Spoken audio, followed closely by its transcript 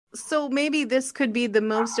So maybe this could be the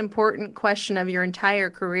most important question of your entire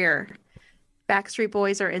career. Backstreet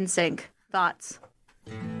Boys are in sync. Thoughts?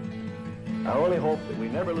 I only hope that we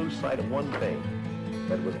never lose sight of one thing,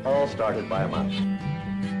 that it was all started by a mouse.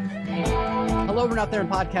 Hello, everyone out there in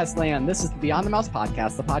podcast land. This is the Beyond the Mouse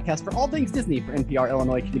podcast, the podcast for all things Disney for NPR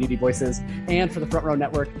Illinois Community Voices and for the Front Row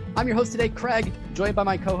Network. I'm your host today, Craig, joined by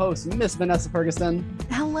my co-host, Miss Vanessa Ferguson.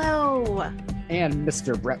 Hello. And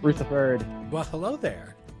Mr. Brett Rutherford. Well, hello there.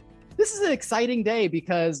 This is an exciting day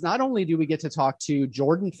because not only do we get to talk to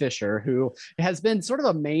Jordan Fisher, who has been sort of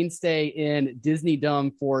a mainstay in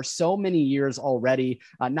Disneydom for so many years already,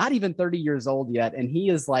 not even 30 years old yet. And he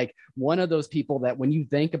is like one of those people that when you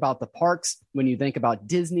think about the parks, when you think about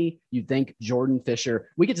Disney, you think Jordan Fisher.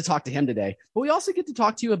 We get to talk to him today, but we also get to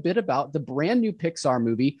talk to you a bit about the brand new Pixar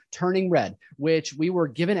movie, Turning Red, which we were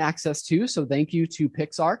given access to. So thank you to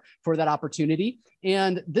Pixar for that opportunity.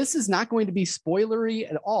 And this is not going to be spoilery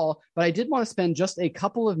at all, but I did want to spend just a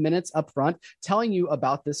couple of minutes up front telling you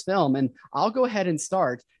about this film. And I'll go ahead and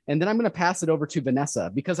start, and then I'm going to pass it over to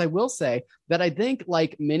Vanessa, because I will say that I think,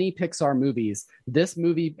 like many Pixar movies, this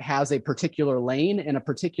movie has a particular lane and a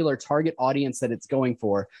particular target audience that it's going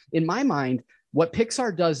for. In my mind, what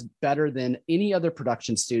Pixar does better than any other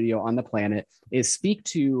production studio on the planet is speak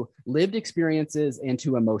to lived experiences and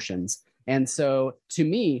to emotions. And so to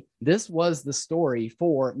me, this was the story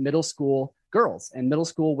for middle school girls and middle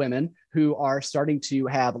school women who are starting to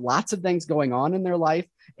have lots of things going on in their life,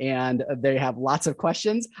 and they have lots of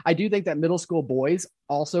questions. I do think that middle school boys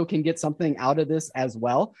also can get something out of this as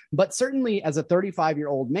well. But certainly as a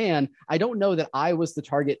 35-year-old man, I don't know that I was the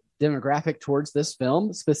target demographic towards this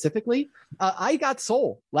film specifically. I got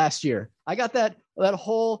Soul last year. I got that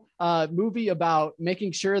whole movie about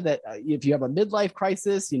making sure that if you have a midlife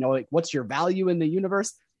crisis, you know, like, what's your value in the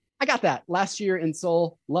universe? I got that last year in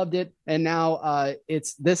Soul, loved it. And now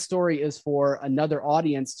this story is for another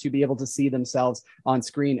audience to be able to see themselves on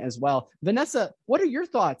screen as well. Vanessa, what are your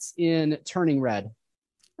thoughts in Turning Red?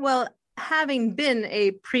 Well, having been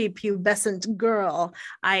a prepubescent girl,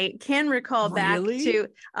 I can recall back to,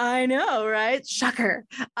 I know, right? Shocker.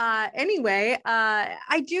 Anyway,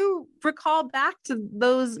 I do recall back to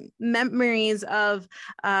those memories of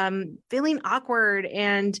feeling awkward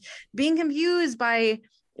and being confused by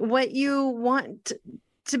what you want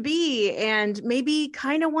to be, and maybe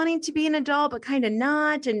kind of wanting to be an adult but kind of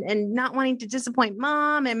not, and not wanting to disappoint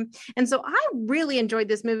mom, and so I really enjoyed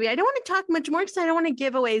this movie. I don't want to talk much more because I don't want to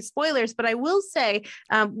give away spoilers, but I will say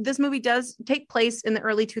this movie does take place in the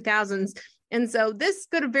early 2000s. And so this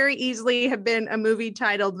could have very easily have been a movie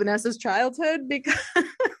titled Vanessa's Childhood, because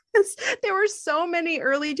there were so many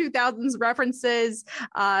early 2000s references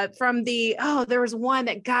from there was one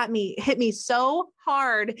that hit me so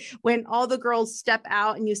hard when all the girls step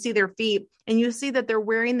out and you see their feet and you see that they're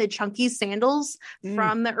wearing the chunky sandals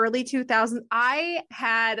from the early 2000s. I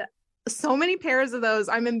had so many pairs of those.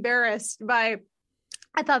 I'm embarrassed by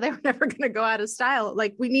I thought they were never going to go out of style.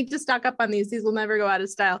 Like, we need to stock up on these. These will never go out of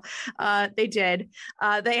style. They did.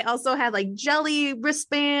 They also had like jelly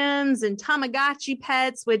wristbands and Tamagotchi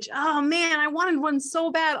pets, which, oh man, I wanted one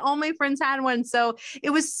so bad. All my friends had one. So it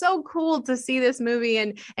was so cool to see this movie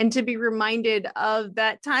and to be reminded of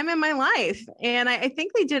that time in my life. And I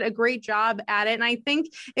think they did a great job at it. And I think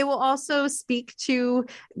it will also speak to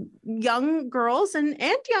young girls and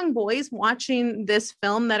young boys watching this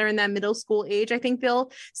film that are in that middle school age. I think they'll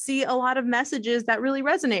see a lot of messages that really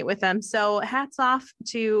resonate with them. So hats off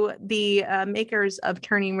to the makers of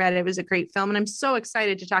Turning Red. It was a great film, and I'm so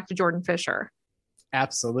excited to talk to Jordan Fisher.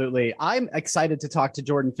 Absolutely. I'm excited to talk to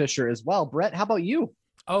Jordan Fisher as well. Brett, how about you?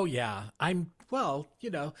 Oh, yeah.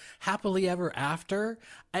 Happily ever after.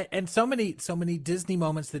 And so many Disney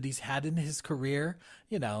moments that he's had in his career,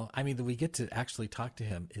 that we get to actually talk to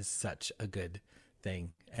him is such a good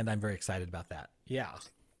thing. And I'm very excited about that. Yeah.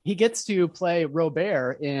 He gets to play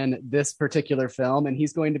Robert in this particular film, and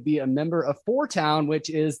he's going to be a member of Four Town, which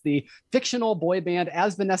is the fictional boy band.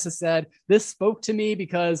 As Vanessa said, this spoke to me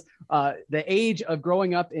because the age of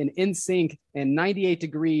growing up in NSYNC and 98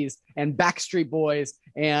 Degrees and Backstreet Boys,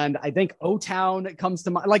 and I think O-Town comes to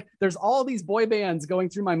mind. Like, there's all these boy bands going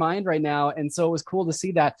through my mind right now, and so it was cool to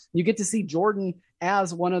see that. You get to see Jordan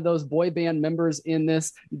as one of those boy band members in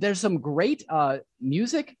this. There's some great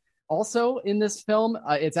music also in this film.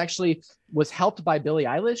 It's actually was helped by Billie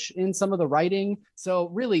Eilish in some of the writing. So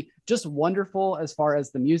really just wonderful as far as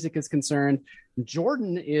the music is concerned.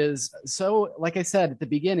 Jordan is so, like I said at the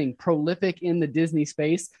beginning, prolific in the Disney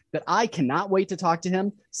space that I cannot wait to talk to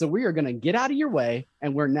him. So we are going to get out of your way,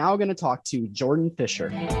 and we're now going to talk to Jordan Fisher.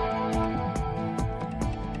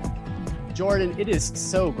 Jordan, it is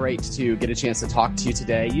so great to get a chance to talk to you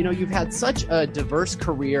today. You know, you've had such a diverse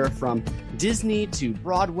career, from Disney to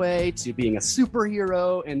Broadway to being a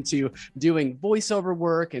superhero and to doing voiceover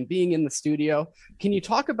work and being in the studio. Can you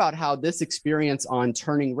talk about how this experience on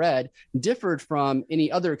Turning Red differed from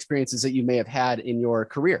any other experiences that you may have had in your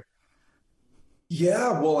career?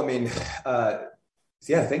 Yeah, well, I mean,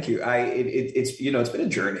 yeah, thank you. It's it's been a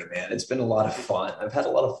journey, man. It's been a lot of fun. I've had a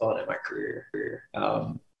lot of fun in my career.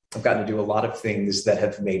 I've gotten to do a lot of things that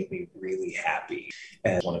have made me really happy.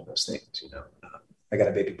 And one of those things, I got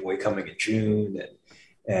a baby boy coming in June,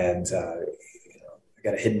 and I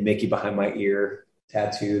got a hidden Mickey behind my ear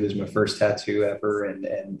tattooed as my first tattoo ever,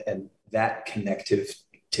 and that connective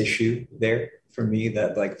tissue there for me,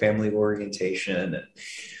 that like family orientation and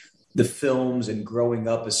the films, and growing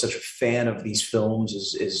up as such a fan of these films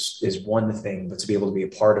is one thing, but to be able to be a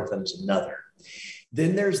part of them is another.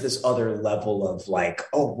 Then there's this other level of like,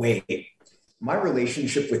 oh, wait, my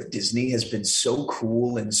relationship with Disney has been so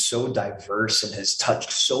cool and so diverse and has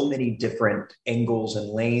touched so many different angles and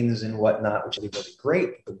lanes and whatnot, which is really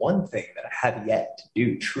great. But the one thing that I have yet to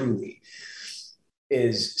do truly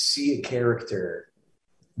is see a character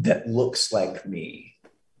that looks like me,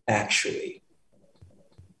 actually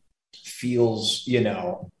feels,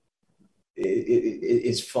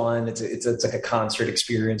 it's fun. It's like a concert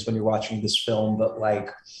experience when you're watching this film, but like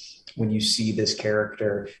when you see this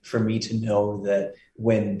character, for me to know that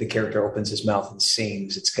when the character opens his mouth and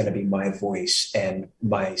sings, it's going to be my voice, and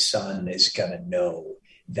my son is going to know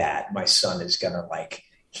that. My son is going to like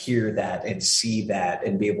hear that and see that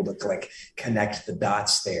and be able to like connect the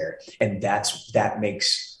dots there. And that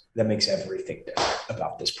makes everything different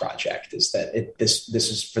about this project, is that this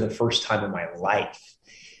is for the first time in my life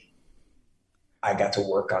I got to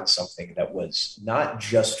work on something that was not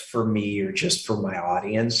just for me or just for my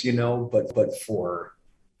audience, but for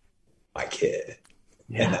my kid.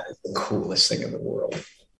 Yeah. And that is the coolest thing in the world.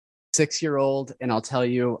 6-year-old, and I'll tell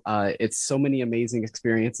you, it's so many amazing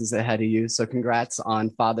experiences ahead of you. So congrats on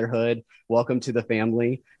fatherhood. Welcome to the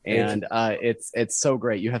family. And it's so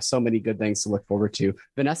great. You have so many good things to look forward to.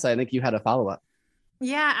 Vanessa, I think you had a follow-up.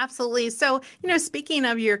 Yeah, absolutely. So, speaking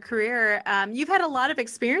of your career, you've had a lot of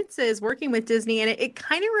experiences working with Disney, and it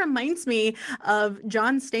kind of reminds me of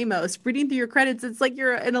John Stamos. Reading through your credits, it's like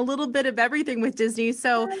you're in a little bit of everything with Disney.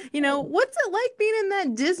 So, what's it like being in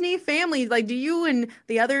that Disney family? Like, do you and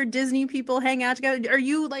the other Disney people hang out together? Are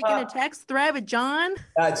you like in a text thread with John?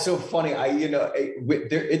 It's so funny.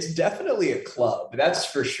 It's definitely a club. That's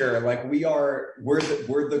for sure. Like we're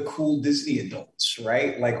the cool Disney adults,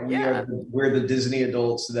 right? Like we're the Disney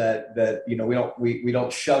adults that we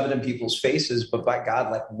don't shove it in people's faces, but by God,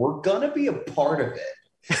 like we're gonna be a part of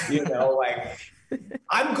it. Like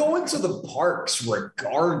I'm going to the parks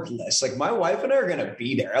regardless. Like my wife and I are gonna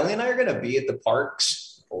be there. Ellie and I are gonna be at the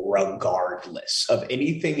parks regardless of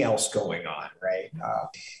anything else going on, right?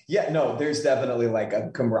 There's definitely like a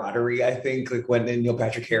camaraderie. I think like when Neil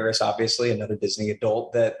Patrick Harris, obviously another Disney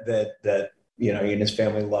adult that he and his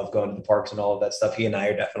family love going to the parks and all of that stuff. He and I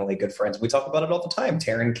are definitely good friends. We talk about it all the time.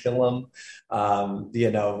 Taran Killam,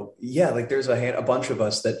 like there's a bunch of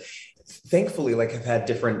us that thankfully like have had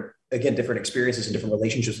different experiences and different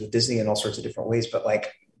relationships with Disney in all sorts of different ways. But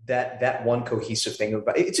like that one cohesive thing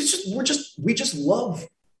about it, we just love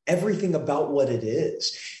everything about what it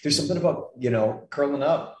is. There's something about, curling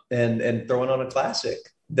up and throwing on a classic.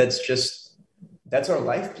 That's our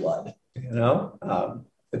lifeblood,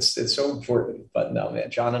 It's so important. But no, man,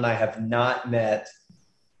 John and I have not met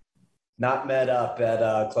up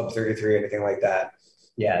at Club 33 or anything like that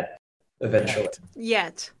yet. Eventually.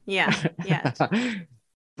 Yet.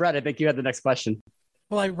 Brett, I think you had the next question.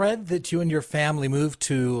 Well, I read that you and your family moved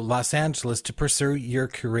to Los Angeles to pursue your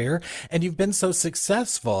career, and you've been so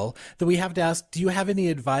successful that we have to ask, do you have any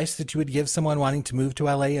advice that you would give someone wanting to move to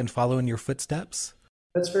LA and follow in your footsteps?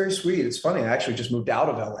 That's very sweet. It's funny. I actually just moved out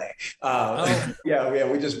of LA.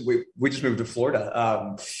 We just moved to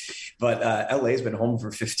Florida. But LA has been home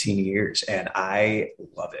for 15 years, and I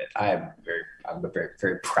love it. I'm very,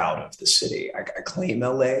 very proud of the city. I claim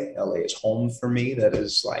LA. LA is home for me. That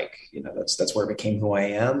is like, that's where I became who I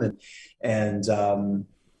am, and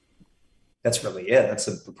that's really it. That's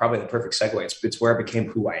probably the perfect segue. It's where I became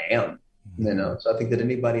who I am. So I think that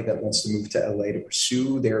anybody that wants to move to LA to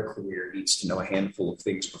pursue their career needs to know a handful of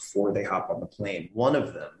things before they hop on the plane. One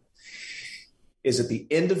of them is, at the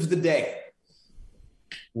end of the day,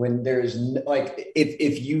 when there's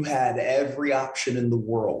if you had every option in the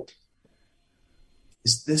world,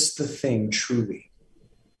 is this the thing truly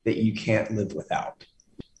that you can't live without?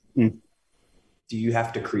 Do you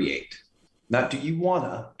have to create? Not do you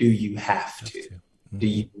wanna, do you have to? do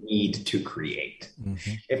you need to create?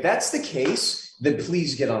 If that's the case, then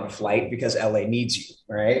please get on a flight because LA needs you,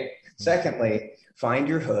 right? Secondly, find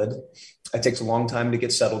your hood. It takes a long time to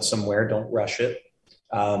get settled somewhere. Don't rush it.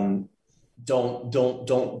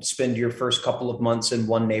 Don't spend your first couple of months in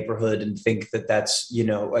one neighborhood and think that that's,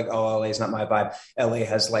 like, oh, LA is not my vibe. LA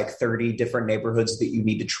has like 30 different neighborhoods that you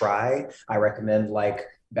need to try. I recommend like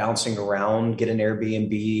bouncing around, get an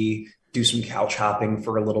Airbnb, do some couch hopping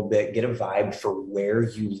for a little bit, get a vibe for where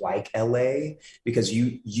you like LA, because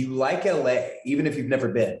you like LA, even if you've never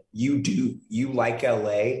been, you like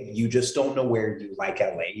LA. You just don't know where you like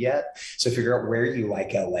LA yet. So figure out where you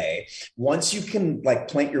like LA. Once you can like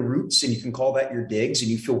plant your roots and you can call that your digs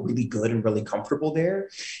and you feel really good and really comfortable there,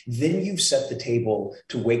 then you've set the table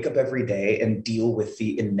to wake up every day and deal with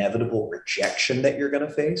the inevitable rejection that you're going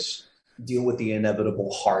to face. Deal with the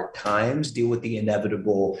inevitable hard times, deal with the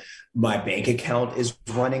inevitable, my bank account is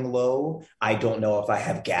running low. I don't know if I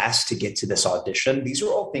have gas to get to this audition. These are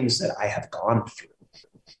all things that I have gone through.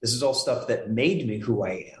 This is all stuff that made me who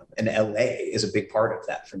I am. And LA is a big part of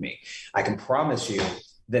that for me. I can promise you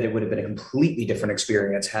that it would have been a completely different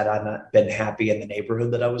experience had I not been happy in the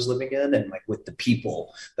neighborhood that I was living in and like with the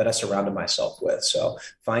people that I surrounded myself with. So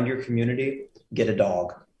find your community, get a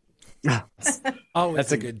dog. Oh,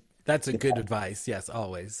 that's a good advice. Yes,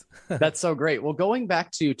 always. That's so great. Well, going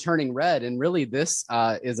back to Turning Red, and really this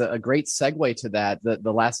is a great segue to that,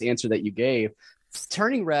 the last answer that you gave.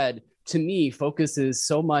 Turning Red, to me, focuses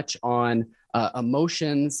so much on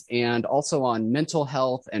emotions and also on mental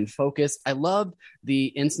health and focus. I loved the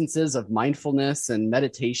instances of mindfulness and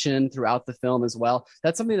meditation throughout the film as well.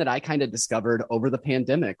 That's something that I kind of discovered over the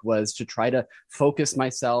pandemic, was to try to focus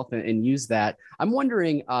myself and use that. I'm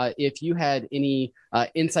wondering if you had any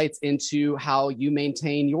insights into how you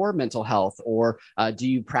maintain your mental health, or do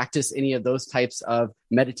you practice any of those types of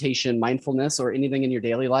meditation, mindfulness, or anything in your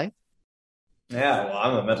daily life? Yeah, well,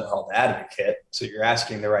 I'm a mental health advocate, so you're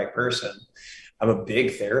asking the right person. I'm a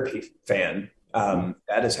big therapy fan.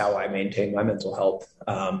 That is how I maintain my mental health.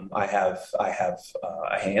 I have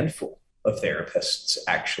a handful of therapists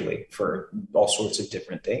actually for all sorts of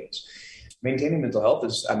different things. Maintaining mental health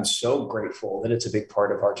is, I'm so grateful that it's a big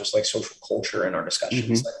part of our just like social culture and our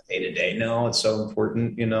discussions like day to day. No, it's so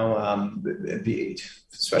important,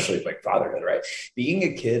 especially like fatherhood, right? Being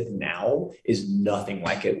a kid now is nothing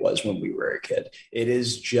like it was when we were a kid. It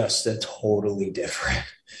is just a totally different.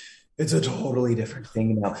 It's a totally different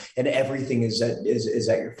thing now, and everything is at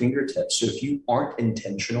your fingertips. So if you aren't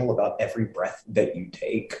intentional about every breath that you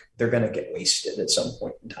take, they're going to get wasted at some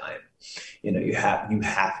point in time. You have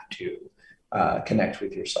to connect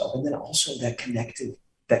with yourself, and then also that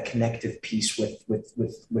connective piece with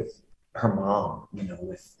her mom,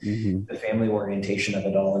 with the family orientation of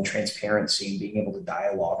it all, and transparency, and being able to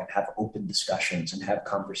dialogue and have open discussions and have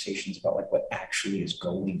conversations about like what actually is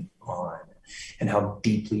going on and how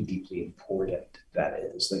deeply, deeply important that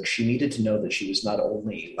is. Like, she needed to know that she was not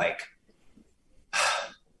only like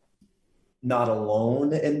not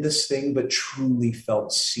alone in this thing, but truly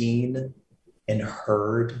felt seen and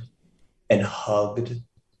heard and hugged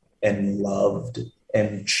and loved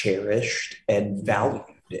and cherished and valued.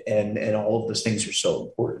 And all of those things are so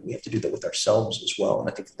important. We have to do that with ourselves as well. And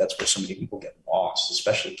I think that's where so many people get lost,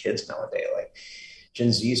 especially kids nowadays. Like,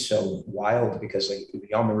 Gen Z is so wild because, like,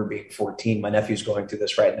 y'all remember being 14. My nephew's going through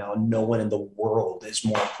this right now. And no one in the world is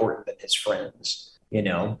more important than his friends,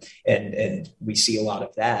 and we see a lot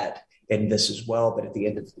of that in this as well. But at the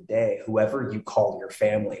end of the day, whoever you call your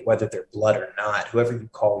family, whether they're blood or not, whoever you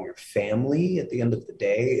call your family at the end of the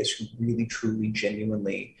day is who really, truly,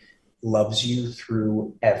 genuinely loves you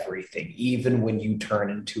through everything. Even when you turn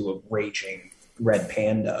into a raging red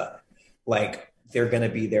panda, like, they're going to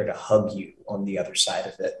be there to hug you on the other side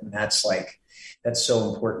of it. And that's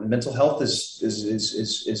so important. Mental health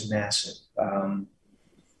is massive.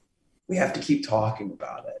 We have to keep talking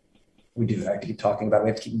about it. We do have to keep talking about it. We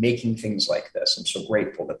have to keep making things like this. I'm so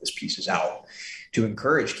grateful that this piece is out to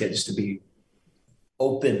encourage kids to be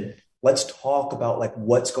open. Let's talk about like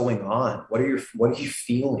what's going on. What are you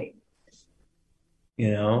feeling?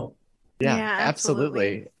 Yeah,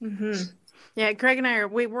 absolutely. Mm-hmm. Yeah, Greg and I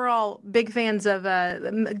we're all big fans of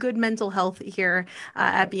good mental health here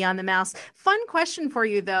at Beyond the Mouse. Fun question for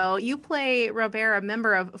you, though. You play Robert, a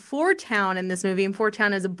member of Four Town in this movie, and Four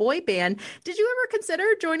Town is a boy band. Did you ever consider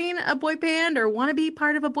joining a boy band or want to be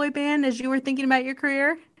part of a boy band as you were thinking about your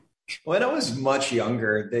career? When I was much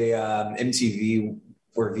younger, the MTV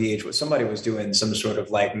or VH, somebody was doing some sort of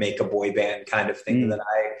like make a boy band kind of thing that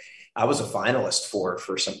I was a finalist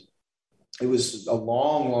for some it was a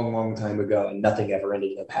long, long, long time ago, and nothing ever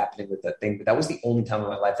ended up happening with that thing. But that was the only time in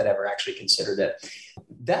my life that I ever actually considered it.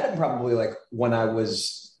 That and probably like when I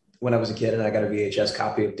was a kid and I got a VHS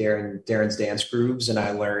copy of Darren's Dance Grooves, and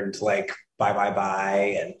I learned like Bye Bye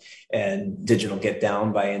Bye and Digital Get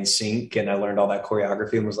Down by NSYNC, and I learned all that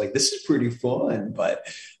choreography and was like, this is pretty fun. But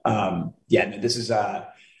yeah, no, this is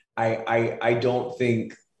I don't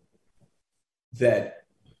think that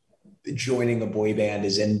joining a boy band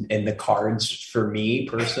is in the cards for me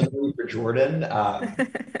personally, for Jordan.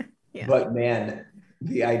 Yeah. But man,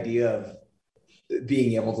 the idea of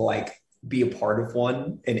being able to like be a part of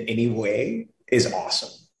one in any way is awesome.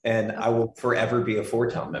 And I will forever be a Four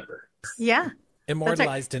Town member. Yeah.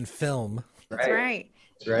 Immortalized in film. That's right.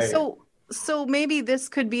 That's right. So maybe this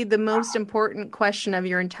could be the most important question of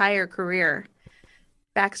your entire career.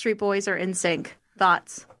 Backstreet Boys or NSYNC?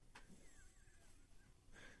 Thoughts?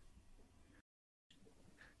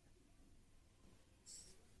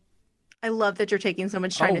 I love that you're taking so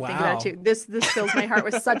much time to think about it too. This fills my heart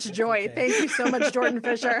with such joy. Okay. Thank you so much, Jordan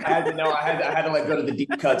Fisher. I had to like go to the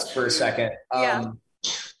deep cuts for a second. Yeah.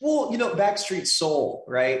 Well, Backstreet Soul,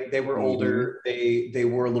 right? They were older. They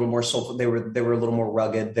were a little more soulful. They were a little more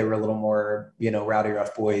rugged. They were a little more, rowdy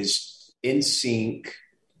rough boys. NSYNC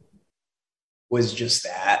was just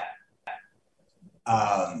that.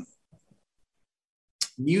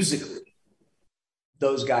 Musically,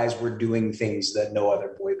 those guys were doing things that no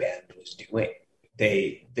other boy band was doing.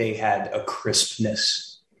 They had a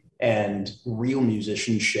crispness and real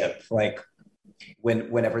musicianship. Like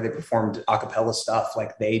whenever they performed a cappella stuff,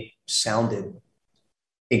 like they sounded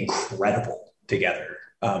incredible together.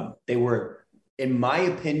 They were, in my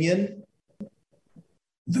opinion,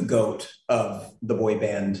 the GOAT of the boy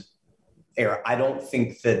band era. I don't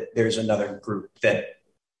think that there's another group that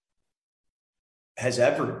has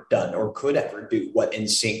ever done or could ever do what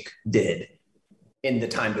NSYNC did in the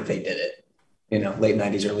time that they did it, late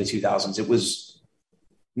 90s, early 2000s. It was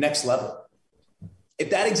next level.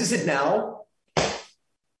 If that existed now,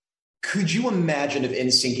 could you imagine if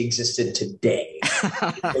NSYNC existed today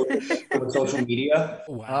with social media?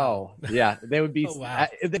 Wow. Yeah, they would be.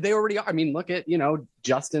 They already are. I mean, look at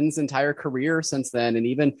Justin's entire career since then, and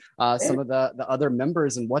even some of the other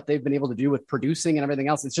members and what they've been able to do with producing and everything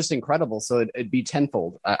else. It's just incredible. So it'd be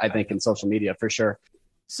tenfold, I think, in social media for sure.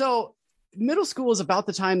 So middle school is about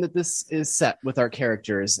the time that this is set with our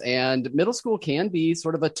characters, and middle school can be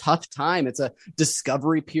sort of a tough time. It's a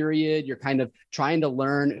discovery period. You're kind of trying to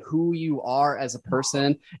learn who you are as a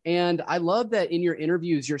person. And I love that in your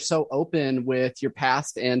interviews, you're so open with your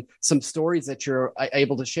past and some stories that you're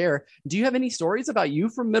able to share. Do you have any stories about you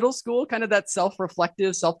from middle school, kind of that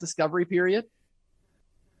self-reflective, self-discovery period?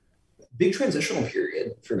 Big transitional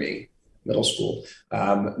period for me. Middle school.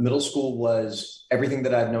 Middle school was everything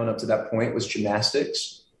that I'd known up to that point was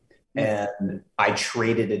gymnastics, and I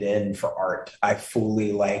traded it in for art. I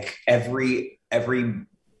fully every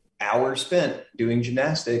hour spent doing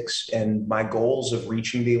gymnastics and my goals of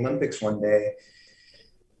reaching the Olympics one day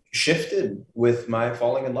shifted with my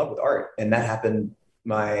falling in love with art. And that happened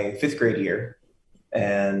my 5th grade year.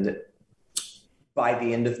 And by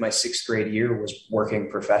the end of my 6th grade year was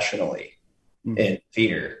working professionally in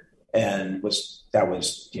theater. And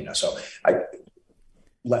so I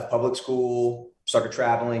left public school, started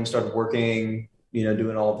traveling, started working,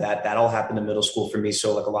 doing all of that. That all happened in middle school for me.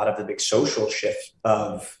 So like a lot of the big social shift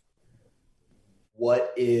of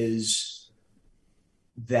what is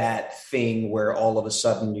that thing where all of a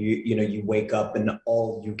sudden you wake up and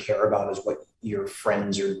all you care about is what your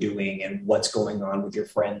friends are doing and what's going on with your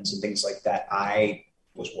friends and things like that. I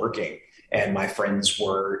was working, and my friends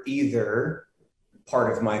were either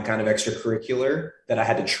part of my kind of extracurricular that I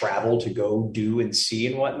had to travel to go do and see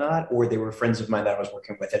and whatnot, or they were friends of mine that I was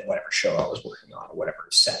working with at whatever show I was working on or whatever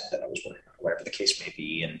set that I was working on, whatever the case may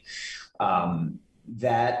be. And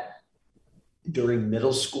that during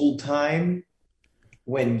middle school time,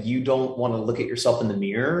 when you don't want to look at yourself in the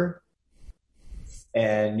mirror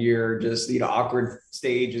and you're just, awkward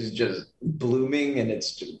stage is just blooming and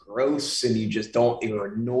it's just gross and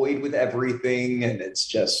you're annoyed with everything. And it's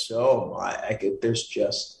just so much. There's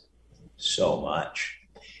just so much.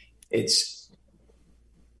 It's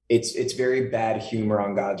very bad humor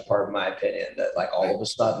on God's part, in my opinion, that all of a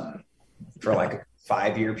sudden for a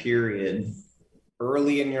 5-year period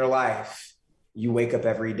early in your life, you wake up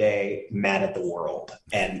every day mad at the world.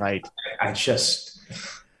 And right. I just...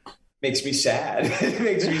 makes me sad. It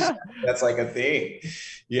makes me sad. That's a thing,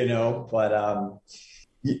 but, and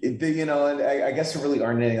I guess there really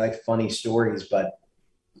aren't any funny stories, but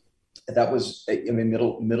that was,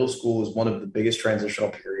 middle school was one of the biggest transitional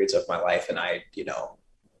periods of my life. And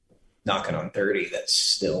knocking on 30, that's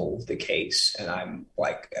still the case. And I'm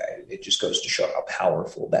like, it just goes to show how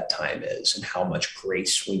powerful that time is and how much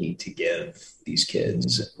grace we need to give these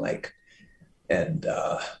kids. Like, and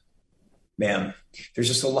man, there's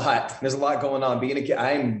just a lot. There's a lot going on. Being a kid,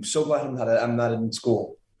 I'm so glad I'm not in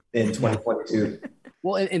school in 2022.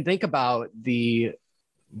 Well, and think about the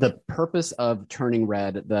purpose of Turning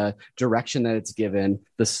Red, the direction that it's given,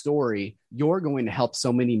 the story. You're going to help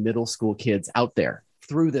so many middle school kids out there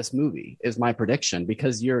through this movie, is my prediction,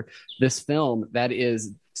 because you're this film that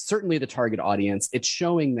is certainly the target audience. It's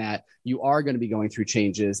showing that you are going to be going through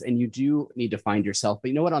changes and you do need to find yourself. But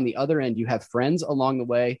you know what? On the other end, you have friends along the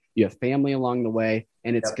way, you have family along the way,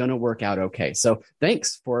 and it's going to work out okay. So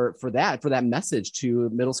thanks for that message to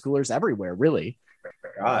middle schoolers everywhere, really.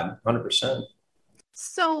 God, 100%.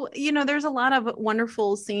 So, there's a lot of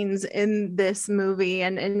wonderful scenes in this movie,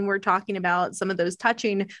 and we're talking about some of those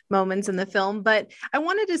touching moments in the film, but I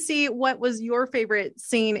wanted to see what was your favorite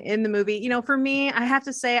scene in the movie. For me, I have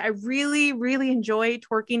to say, I really, really enjoy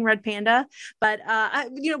Twerking Red Panda, but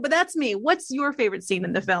that's me. What's your favorite scene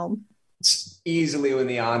in the film? It's easily when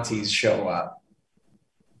the aunties show up.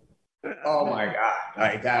 Oh my God.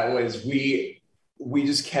 Like that was, we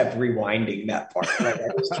just kept rewinding that part. Like I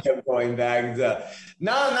just kept going back to,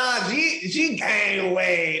 she can't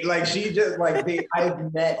wait. Like she just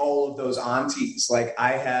I've met all of those aunties. Like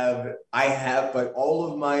I have like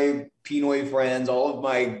all of my Pinoy friends, all of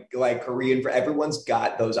my like Korean friends, everyone's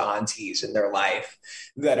got those aunties in their life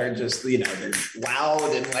that are just, they're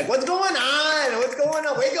loud and like, what's going on? What's going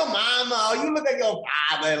on? Where's your mama? Oh, you look like your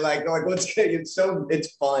father. Like what's good?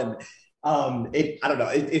 It's fun. I don't know.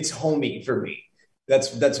 It's homey for me.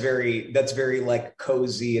 That's very like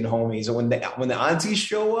cozy and homey. So when the aunties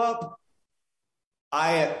show up,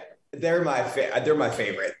 they're my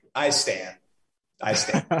favorite. I stand. I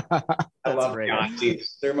love the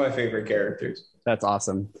aunties. They're my favorite characters. That's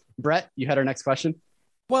awesome. Brett, you had our next question.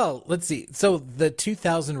 Well, let's see. So the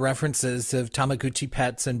 2000 references of Tamagotchi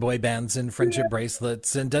pets and boy bands and friendship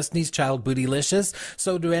bracelets and Destiny's Child Bootylicious.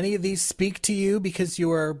 So do any of these speak to you because you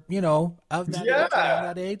were, of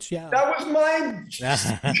that age? Yeah. That was my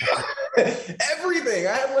everything.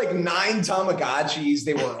 I had like 9 Tamagotchis.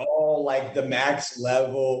 They were all like the max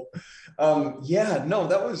level.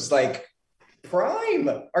 That was like prime.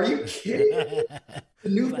 Are you kidding? The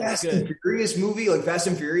new Fast and Furious movie, like Fast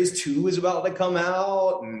and Furious 2 is about to come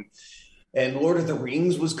out, and Lord of the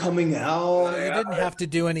Rings was coming out. Well, you didn't have to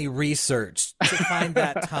do any research to find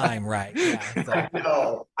that time, right? Yeah, so. I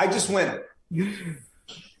know. I just went,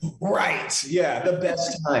 right. Yeah, the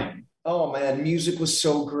best time. Oh, man, music was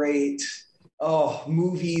so great. Oh,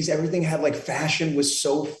 movies, everything had like fashion was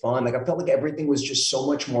so fun. Like I felt like everything was just so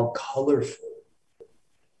much more colorful.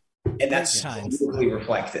 And that's beautifully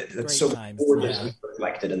reflected. That's so gorgeously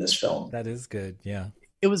reflected in this film. That is good. Yeah.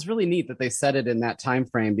 It was really neat that they set it in that time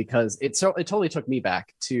frame because it totally took me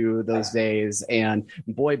back to those days and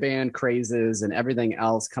boy band crazes and everything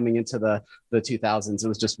else coming into the 2000s. It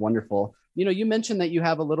was just wonderful. You mentioned that you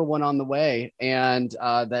have a little one on the way and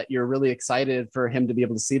that you're really excited for him to be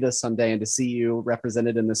able to see this someday and to see you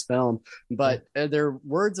represented in this film. But are there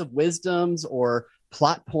words of wisdoms or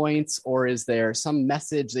plot points, or is there some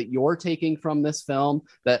message that you're taking from this film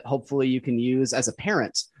that hopefully you can use as a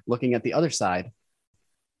parent looking at the other side?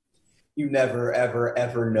 You never, ever,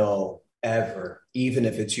 ever know, ever, even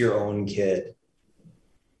if it's your own kid.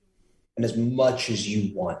 And as much as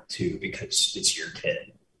you want to, because it's your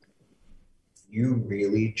kid, you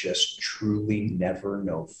really just truly never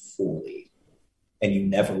know fully, and you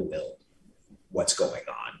never will, what's going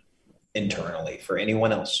on internally for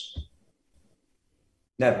anyone else.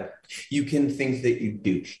 Never. You can think that you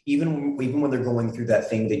do. Even when they're going through that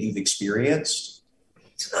thing that you've experienced,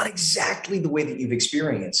 it's not exactly the way that you've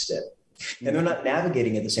experienced it. And they're not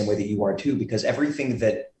navigating it the same way that you are too, because everything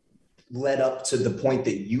that led up to the point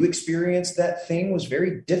that you experienced that thing was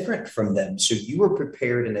very different from them. So you were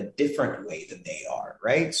prepared in a different way than they are,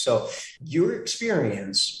 right? So your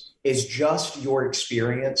experience is just your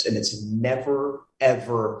experience, and it's never,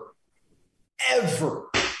 ever, ever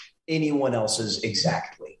anyone else's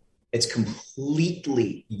exactly. It's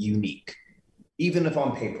completely unique. Even if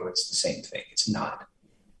on paper it's the same thing, it's not.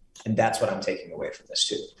 And that's what I'm taking away from this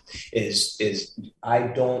too, is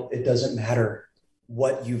it doesn't matter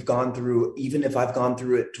what you've gone through, even if I've gone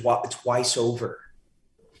through it twice over.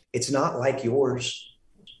 It's not like yours.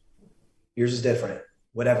 Yours is different,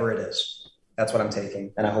 whatever it is. That's what I'm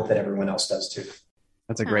taking. And I hope that everyone else does too.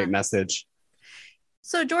 That's a great message.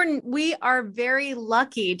 So, Jordan, we are very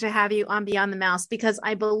lucky to have you on Beyond the Mouse because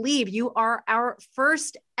I believe you are our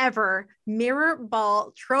first ever Mirror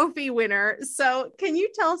Ball trophy winner. So can you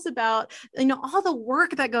tell us about, all the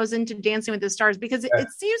work that goes into Dancing with the Stars? Because it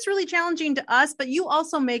seems really challenging to us, but you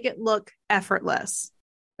also make it look effortless.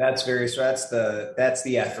 That's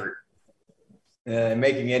the effort.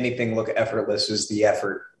 Making anything look effortless is the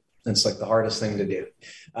effort. It's like the hardest thing to do.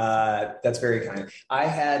 That's very kind. I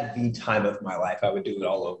had the time of my life. I would do it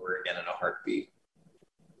all over again in a heartbeat.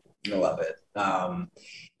 I love it.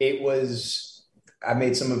 I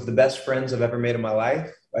made some of the best friends I've ever made in my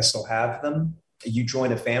life. I still have them. You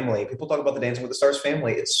join a family. People talk about the Dancing with the Stars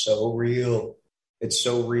family. It's so real. It's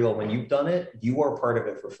so real. When you've done it, you are part of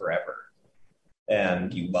it for forever.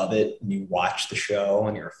 And you love it, and you watch the show,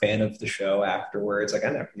 and you're a fan of the show afterwards. Like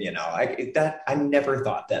I never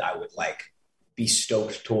thought that I would be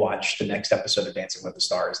stoked to watch the next episode of Dancing with the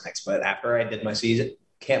Stars next. But after I did my season,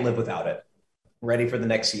 can't live without it. Ready for the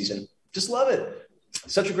next season. Just love it.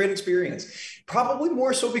 Such a great experience. Probably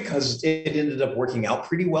more so because it ended up working out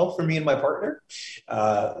pretty well for me and my partner.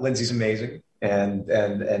 Lindsay's amazing,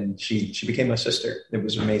 and she became my sister. It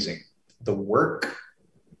was amazing. The work.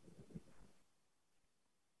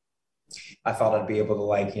 I thought I'd be able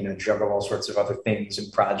to juggle all sorts of other things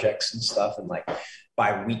and projects and stuff. And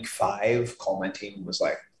by week 5, call my team was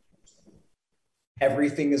like,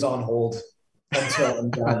 everything is on hold until I'm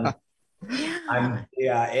done.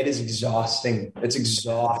 It is exhausting. It's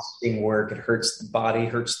exhausting work. It hurts the body,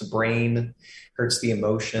 hurts the brain, hurts the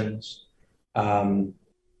emotions. But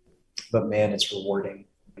man, it's rewarding.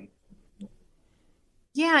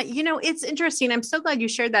 Yeah, it's interesting. I'm so glad you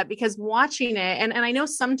shared that, because watching it, and I know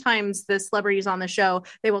sometimes the celebrities on the show,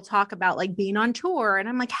 they will talk about being on tour, and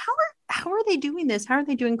I'm like, how are they doing this? How are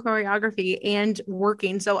they doing choreography and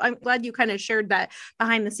working? So I'm glad you kind of shared that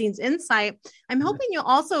behind the scenes insight. I'm hoping you'll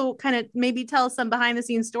also kind of maybe tell us some behind the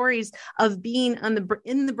scenes stories of being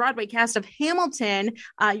in the Broadway cast of Hamilton.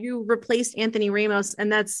 You replaced Anthony Ramos,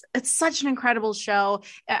 and it's such an incredible show.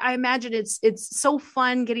 I imagine it's so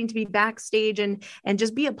fun getting to be backstage and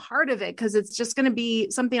just be a part of it, because it's just going to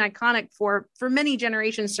be something iconic for many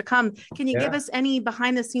generations to come. Can you give us any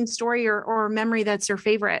behind the scenes story or memory that's your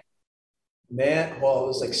favorite? Man, well, it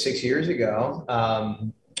was 6 years ago,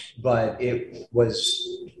 but it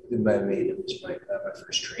was my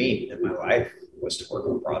first dream in my life was to work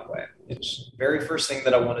on Broadway. It was the very first thing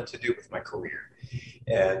that I wanted to do with my career.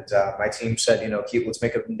 And my team said, let's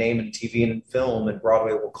make a name in TV and in film, and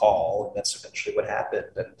Broadway will call. And that's eventually what happened.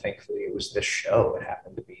 And thankfully, it was this show. It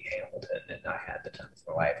happened to be Hamilton, and I had the time of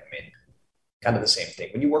my life. I mean, kind of the same thing.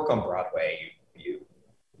 When you work on Broadway, you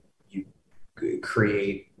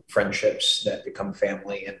create friendships that become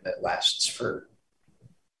family, and that lasts for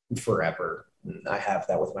forever. And I have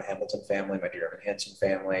that with my Hamilton family, my Dear Evan Hansen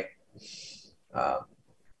family.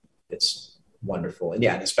 It's wonderful. And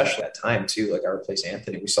and especially that time too, I replaced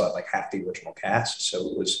Anthony. We still had half the original cast.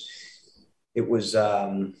 So it was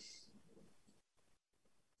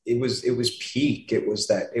peak. It was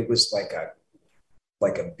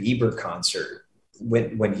like a Bieber concert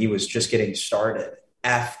when he was just getting started.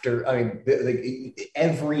 Every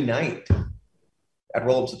night I'd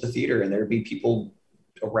roll up to the theater and there'd be people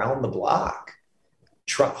around the block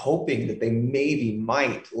hoping that they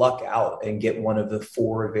might luck out and get one of the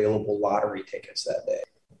 4 available lottery tickets that day.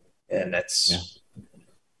 And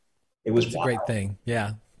it was a great thing.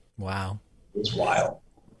 Yeah. Wow. It was wild.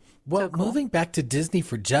 Well, So cool. Moving back to Disney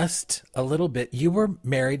for just a little bit, you were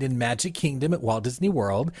married in Magic Kingdom at Walt Disney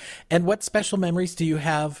World. And what special memories do you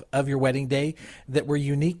have of your wedding day that were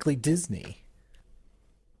uniquely Disney?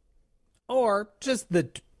 Or just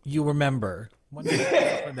that you remember one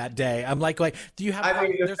from that day? I'm like, do you have,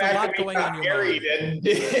 there's a lot going on your mind.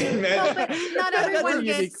 No, but not everyone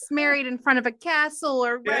gets married in front of a castle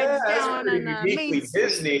or rides down on Main Street.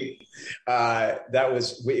 Disney.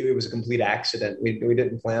 It was a complete accident. We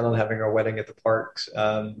didn't plan on having our wedding at the parks,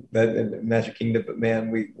 in Magic Kingdom, but man,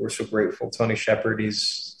 we're so grateful. Tony Shepard,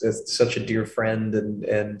 he's such a dear friend,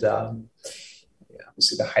 and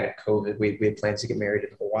obviously the height of COVID, we had plans to get married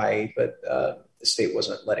in Hawaii, but the state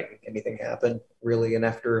wasn't letting anything happen really. And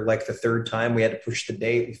after the 3rd time we had to push the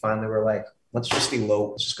date, we finally were like, let's just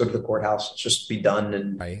elope. Let's just go to the courthouse. Let's just be done.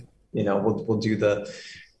 And, right. We'll do the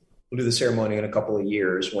ceremony in a couple of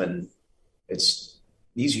years when it's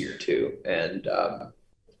easier to. And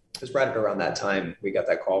it was right around that time we got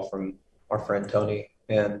that call from our friend Tony.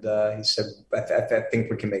 And he said, I think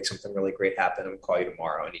we can make something really great happen. And we'll call you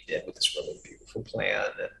tomorrow. And he did, with this really beautiful plan.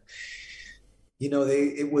 And,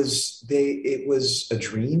 it was a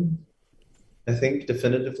dream. I think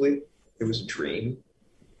definitively it was a dream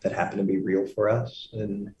that happened to be real for us.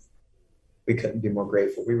 And we couldn't be more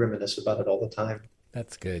grateful. We reminisce about it all the time.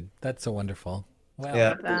 That's good. That's so wonderful. Wow.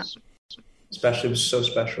 Yeah, that. especially it was so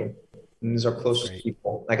special. And these are closest Great.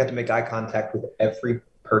 people. I got to make eye contact with every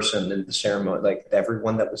person in the ceremony, like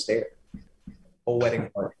everyone that was there. Whole wedding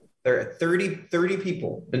party. There are 30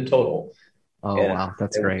 people in total. Oh, And wow.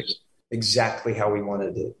 That's it great. was exactly how we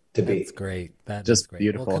wanted it to be. That's great. That Just is great.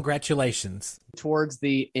 beautiful. Well, congratulations. Towards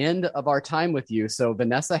the end of our time with you. So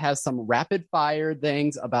Vanessa has some rapid fire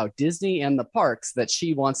things about Disney and the parks that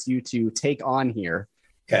she wants you to take on here.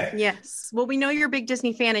 Okay. Yes. Well, we know you're a big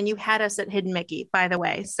Disney fan and you had us at Hidden Mickey, by the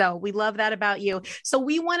way. So we love that about you. So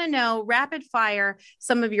we want to know rapid fire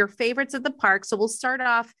some of your favorites at the park. So we'll start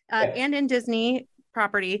off and in Disney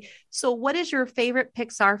property. So what is your favorite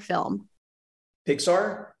Pixar film?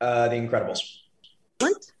 Pixar, The Incredibles.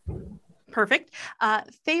 Excellent. Perfect.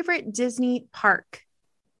 Favorite Disney park?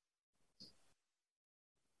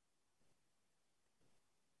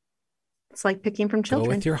 It's like picking from Go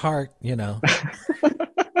children. with your heart,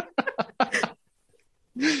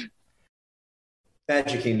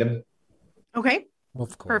 Magic Kingdom. Okay.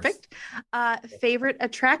 Of course. Perfect. Favorite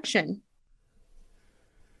attraction?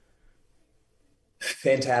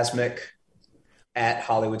 Fantasmic at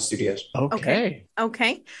Hollywood Studios. Okay.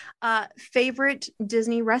 Okay. Favorite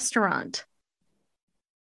Disney restaurant?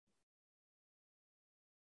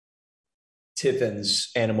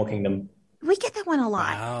 Tiffin's Animal Kingdom. We get that one a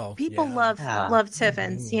lot. Wow. People Yeah. love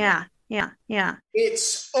Tiffin's. Mhm. Yeah.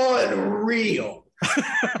 It's unreal.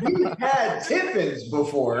 We had Tiffin's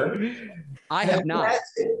before. I have not.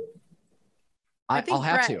 That's it. I think I'll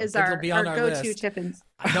have Brett to. is It'll our be on our go-to list. Tiffin's.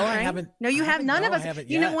 No, I Right? haven't. No, you have none of I us. haven't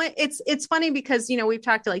You know yet. what? It's funny because we've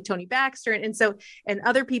talked to like Tony Baxter and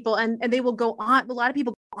other people and they will go on. A lot of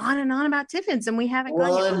people go on and on about Tiffin's and we haven't gone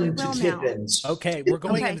yet. But we Run to will now. Tiffin's. Okay, we're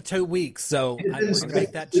going Okay. into 2 weeks, so we're going to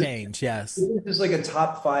make that change. Yes. This is like a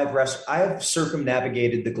top 5 restaurant. I have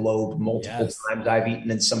circumnavigated the globe multiple Yes. times. I've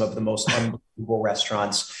eaten in some of the most unbelievable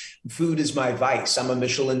restaurants. Food is my vice. I'm a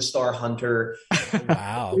Michelin star hunter.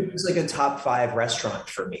 Wow. It's like a top 5 restaurant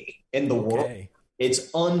for me in the world. Okay.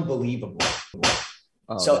 It's unbelievable.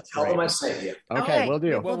 Oh, So that's tell great. them I sent you. Okay, we'll do.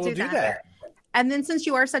 We'll We'll do do that. that. And then since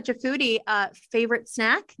you are such a foodie, favorite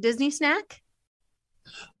snack, Disney snack?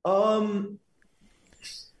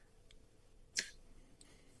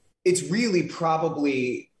 It's really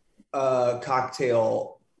probably a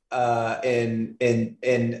cocktail in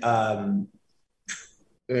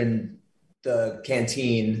the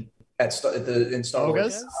canteen in Star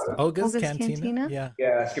Wars. Oga's Oga's Cantina. Cantina? Yeah.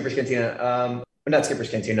 Yeah, Skipper's Cantina. Not Skipper's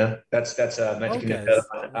Cantina. That's Magic Kingdom. Oga's.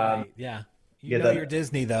 Right. Yeah. You yeah, know the- you're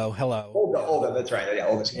Disney though. Hello. Olga, that's right. Yeah,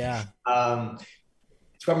 Olga's. Yeah.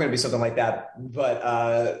 It's probably going to be something like that,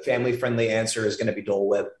 but family-friendly answer is going to be Dole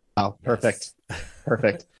Whip. Oh, perfect.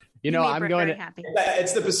 Perfect. You know, made I'm Brett going very to, happy.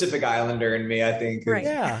 It's the Pacific Islander in me, I think. Right.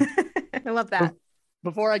 Yeah. I love that.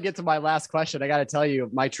 before I get to my last question, I got to tell you,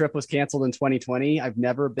 my trip was canceled in 2020. I've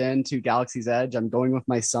never been to Galaxy's Edge. I'm going with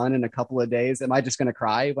my son in a couple of days. Am I just going to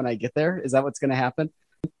cry when I get there? Is that what's going to happen?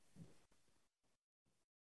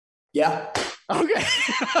 Yeah. Okay.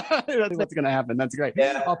 That's what's going to happen. That's great.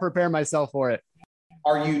 Yeah. I'll prepare myself for it.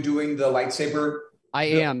 Are you doing the lightsaber? I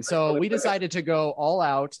am. So we decided to go all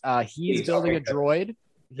out. He's building a droid.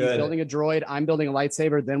 He's Good. building a droid. I'm building a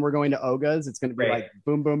lightsaber. Then we're going to Oga's. It's going to be Great. like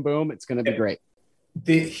boom, boom, boom. It's going to be great.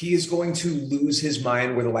 He is going to lose his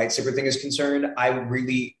mind where the lightsaber thing is concerned. I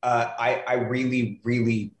really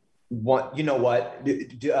want. You know what?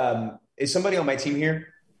 Is somebody on my team here?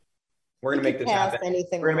 We're gonna make this happen.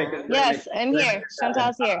 Anything We're gonna make this. Yes, I'm here.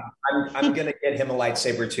 Chantal's here. I'm gonna get him a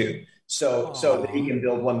lightsaber too, so that he can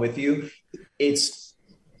build one with you.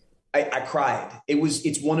 I cried.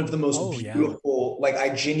 It's one of the most beautiful. Like I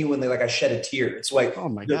genuinely, I shed a tear. It's like, oh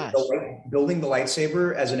my gosh, building the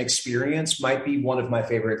lightsaber as an experience might be one of my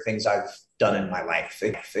favorite things I've done in my life.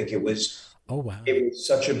 I think it was. Oh wow! It was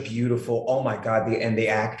such a beautiful. Oh my god! The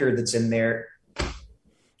actor that's in there.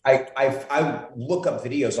 I look up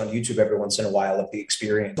videos on YouTube every once in a while of the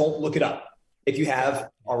experience. Don't look it up if you have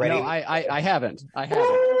already. No, I haven't. I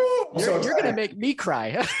haven't. You're gonna make me cry.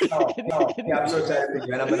 Yeah, I'm so excited for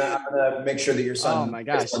you, and I'm gonna make sure that your son. Oh my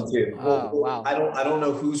gosh! Gets one too. Wow! I don't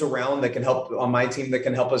know who's around that can help on my team that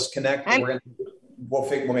can help us connect.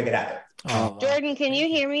 We'll make it happen. Oh. Jordan, can you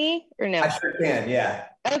hear me or no? I sure can. Yeah.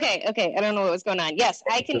 Okay. I don't know what was going on. Yes,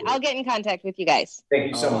 I can. I'll get in contact with you guys.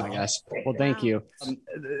 Thank you so much. Oh my gosh! Well, thank you.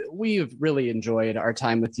 We've really enjoyed our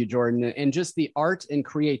time with you, Jordan, and just the art and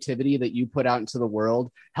creativity that you put out into the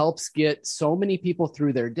world helps get so many people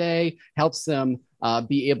through their day, helps them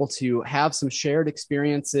be able to have some shared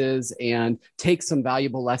experiences and take some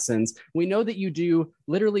valuable lessons. We know that you do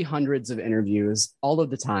literally hundreds of interviews all of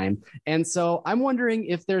the time. And so I'm wondering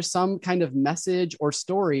if there's some kind of message or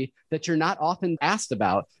story that you're not often asked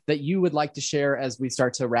about that you would like to share as we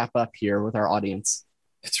start to wrap up here with our audience.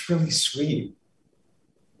 It's really sweet.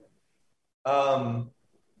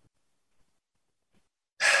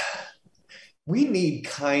 We need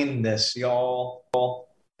kindness, y'all.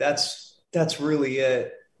 That's really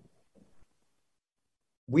it.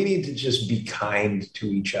 We need to just be kind to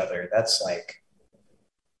each other. That's like,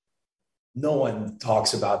 no one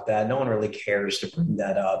talks about that. No one really cares to bring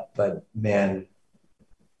that up. But man,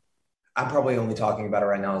 I'm probably only talking about it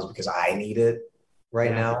right now is because I need it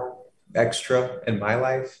right now, extra in my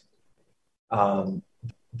life.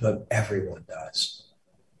 But everyone does.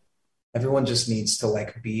 Everyone just needs to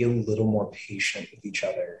like be a little more patient with each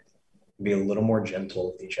other, be a little more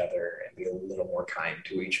gentle with each other, and be a little more kind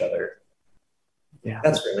to each other. Yeah,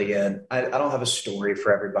 that's really it. I don't have a story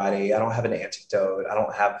for everybody. I don't have an antidote. I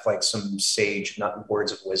don't have like some sage, not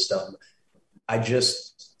words of wisdom. I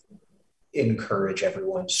just encourage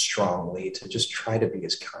everyone strongly to just try to be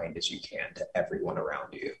as kind as you can to everyone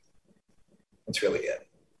around you. That's really it.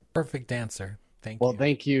 Perfect answer. Thank you. Well,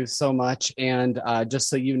 thank you so much. And just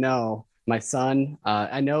so you know, my son,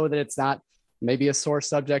 I know that it's not maybe a sore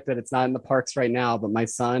subject, that it's not in the parks right now, but my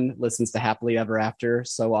son listens to Happily Ever After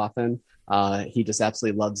so often. He just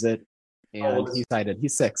absolutely loves it. And he's excited.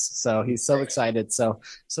 He's 6, so he's so excited. So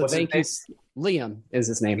thank you. Liam is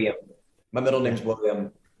his name. Liam. My middle name's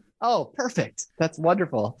William. Oh, perfect. That's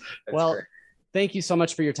wonderful. Well, great. Thank you so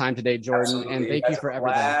much for your time today, Jordan. Absolutely. And thank you for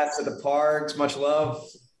everything. At the parks. Much love.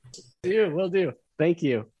 Will do. Thank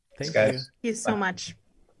you. Thanks, guys. Thank you so much.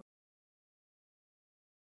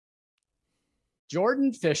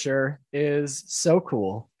 Jordan Fisher is so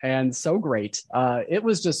cool and so great. It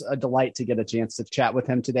was just a delight to get a chance to chat with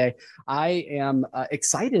him today. I am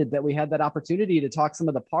excited that we had that opportunity to talk some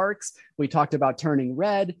of the parks. We talked about Turning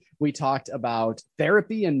Red. We talked about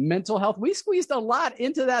therapy and mental health. We squeezed a lot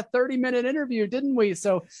into that 30-minute interview, didn't we?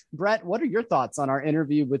 So, Brett, what are your thoughts on our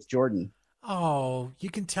interview with Jordan? Oh, you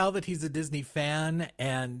can tell that he's a Disney fan,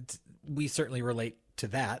 and we certainly relate to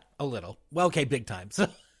that a little. Well, okay, big time.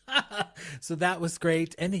 So that was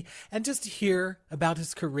great. And just to hear about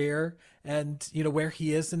his career and, you know, where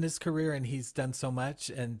he is in his career, and he's done so much.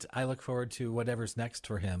 And I look forward to whatever's next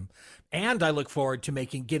for him. And I look forward to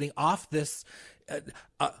getting off this,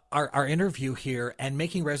 our interview here and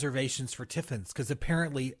making reservations for Tiffin's, because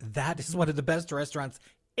apparently that is one of the best restaurants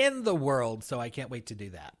in the world. So I can't wait to do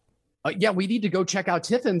that. Yeah, we need to go check out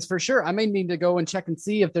Tiffin's for sure. I may need to go and check and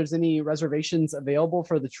see if there's any reservations available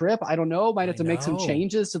for the trip. I don't know. Might have to make some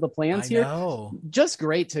changes to the plans here. Just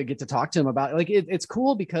great to get to talk to him about it. It's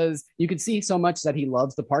cool because you can see so much that he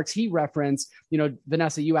loves the parks. He referenced,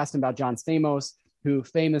 Vanessa, you asked him about John Stamos, who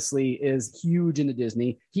famously is huge into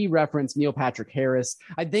Disney. He referenced Neil Patrick Harris.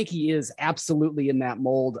 I think he is absolutely in that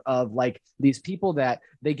mold of like these people that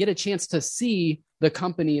they get a chance to see the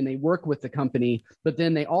company and they work with the company, but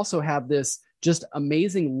then they also have this just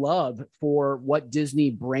amazing love for what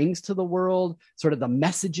Disney brings to the world, sort of the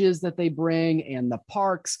messages that they bring and the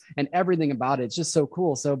parks and everything about it. It's just so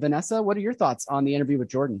cool. So Vanessa, what are your thoughts on the interview with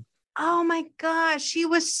Jordan? Oh my gosh, she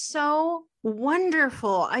was so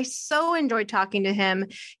wonderful. I so enjoyed talking to him.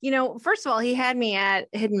 First of all, he had me at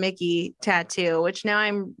Hidden Mickey tattoo, which now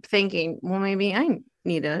I'm thinking, well, maybe I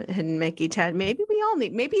need a Hidden Mickey tattoo. Maybe we all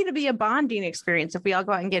need, maybe it'll be a bonding experience if we all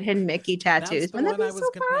go out and get Hidden Mickey tattoos. That's the one I was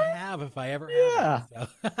going to have if I ever have it,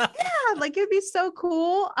 so. Yeah, like it'd be so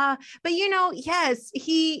cool. But yes,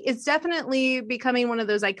 he is definitely becoming one of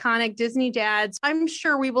those iconic Disney dads. I'm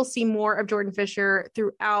sure we will see more of Jordan Fisher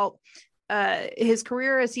throughout his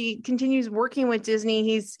career as he continues working with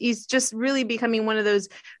Disney. He's just really becoming one of those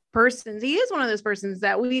persons. He is one of those persons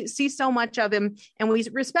that we see so much of him and we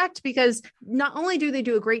respect, because not only do they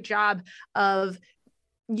do a great job of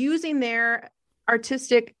using their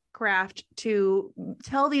artistic craft to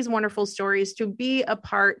tell these wonderful stories, to be a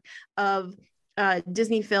part of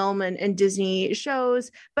Disney film and Disney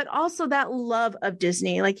shows, but also that love of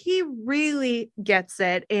Disney. Like, he really gets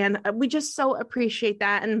it. And we just so appreciate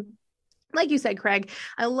that. And like you said, Craig,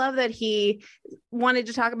 I love that he wanted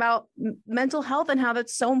to talk about mental health and how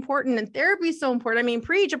that's so important and therapy is so important. I mean,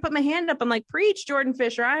 preach, I put my hand up. I'm like, preach, Jordan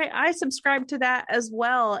Fisher. I subscribe to that as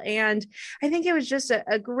well. And I think it was just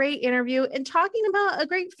a great interview and talking about a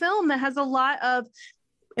great film that has a lot of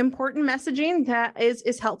important messaging that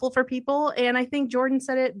is helpful for people. And I think Jordan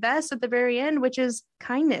said it best at the very end, which is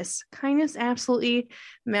kindness. Kindness absolutely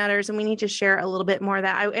matters. And we need to share a little bit more of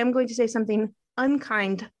that. I am going to say something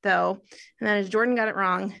unkind, though, and that is Jordan got it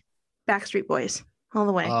wrong. Backstreet Boys, all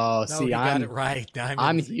the way. Oh, No, see, you I'm got it right.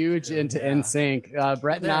 I'm huge into NSYNC.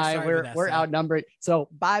 Brett and I, we're outnumbered. So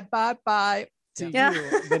bye to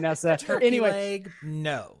you, Vanessa. Turkey Anyway, leg,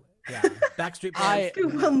 no. Yeah, Backstreet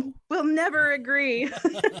Boys. We'll never agree.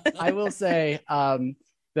 I will say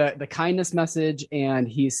the kindness message, and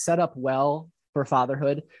he's set up well for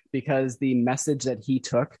fatherhood because the message that he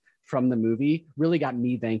took from the movie really got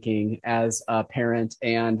me thinking as a parent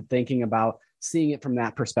and thinking about seeing it from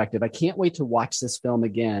that perspective. I can't wait to watch this film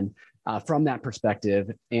again from that perspective,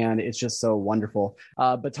 and it's just so wonderful.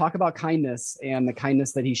 But talk about kindness and the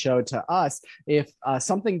kindness that he showed to us. If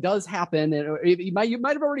something does happen, you might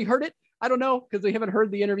have already heard it. I don't know because we haven't heard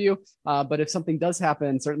the interview. But if something does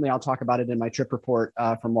happen, certainly I'll talk about it in my trip report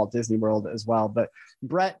from Walt Disney World as well. But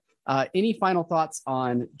Brett, any final thoughts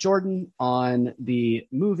on Jordan, on the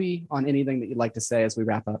movie, on anything that you'd like to say as we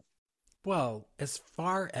wrap up? Well, as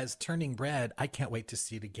far as Turning Red, I can't wait to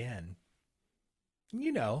see it again.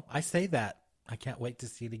 You know, I say that. I can't wait to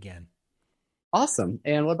see it again. Awesome.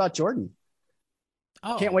 And what about Jordan?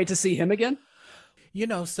 Oh, can't wait to see him again? You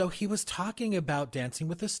know, so he was talking about Dancing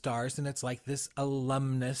with the Stars, and it's like this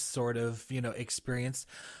alumnus sort of, experience.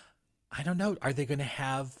 I don't know. Are they going to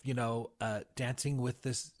have, Dancing with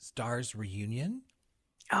the Stars reunion?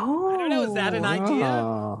 Oh, I don't know. Is that an idea?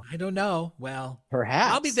 I don't know. Well,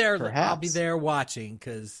 perhaps I'll be there. Perhaps. I'll be there watching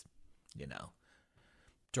because,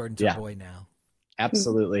 Jordan's a boy now.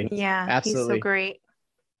 Absolutely. Yeah, absolutely. He's so great.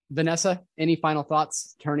 Vanessa, any final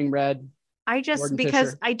thoughts? Turning Red.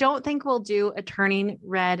 Because I don't think we'll do a Turning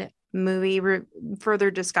Red movie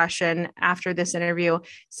further discussion after this interview.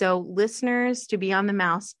 So listeners to Beyond the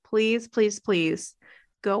Mouse, please, please, please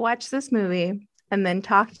go watch this movie and then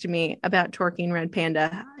talk to me about Twerking Red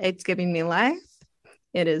Panda. It's giving me life.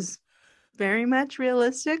 It is very much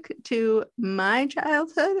realistic to my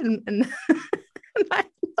childhood and I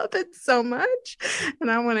love it so much.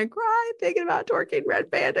 And I want to cry thinking about Twerking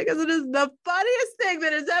Red Panda because it is the funniest thing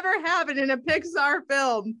that has ever happened in a Pixar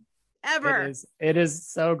film. Ever. It is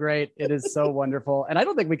so great. It is so wonderful. And I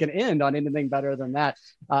don't think we can end on anything better than that.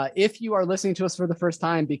 If you are listening to us for the first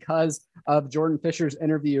time because of Jordan Fisher's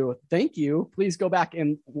interview, thank you. Please go back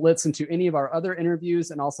and listen to any of our other interviews,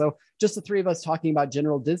 and also just the three of us talking about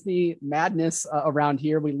general Disney madness around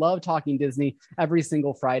here. We love talking Disney every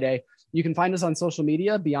single Friday. You can find us on social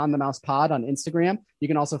media, Beyond the Mouse Pod on Instagram. You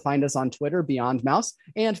can also find us on Twitter, Beyond Mouse,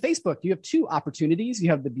 and Facebook. You have two opportunities. You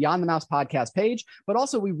have the Beyond the Mouse podcast page, but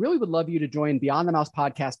also we really would love you to join Beyond the Mouse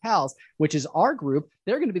Podcast Pals, which is our group.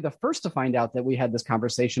 They're going to be the first to find out that we had this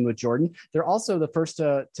conversation with Jordan. They're also the first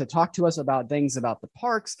to talk to us about things about the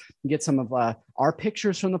parks, and get some of our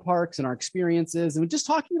pictures from the parks and our experiences, and just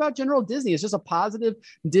talking about general Disney. It's just a positive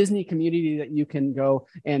Disney community that you can go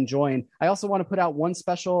and join. I also want to put out one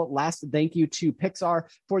special last thank you to Pixar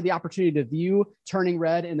for the opportunity to view Turning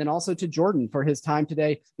Red, and then also to Jordan for his time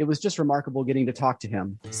today. It was just remarkable getting to talk to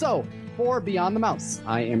him. So for Beyond the Mouse,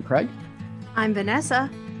 I am Craig. I'm Vanessa.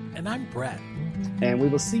 And I'm Brett. And we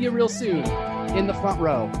will see you real soon in the front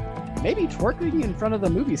row. Maybe twerking in front of the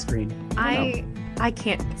movie screen. I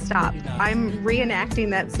can't stop. I'm reenacting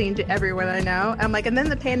that scene to everyone I know. I'm like, and then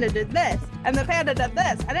the panda did this, and the panda did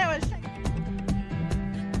this, and it was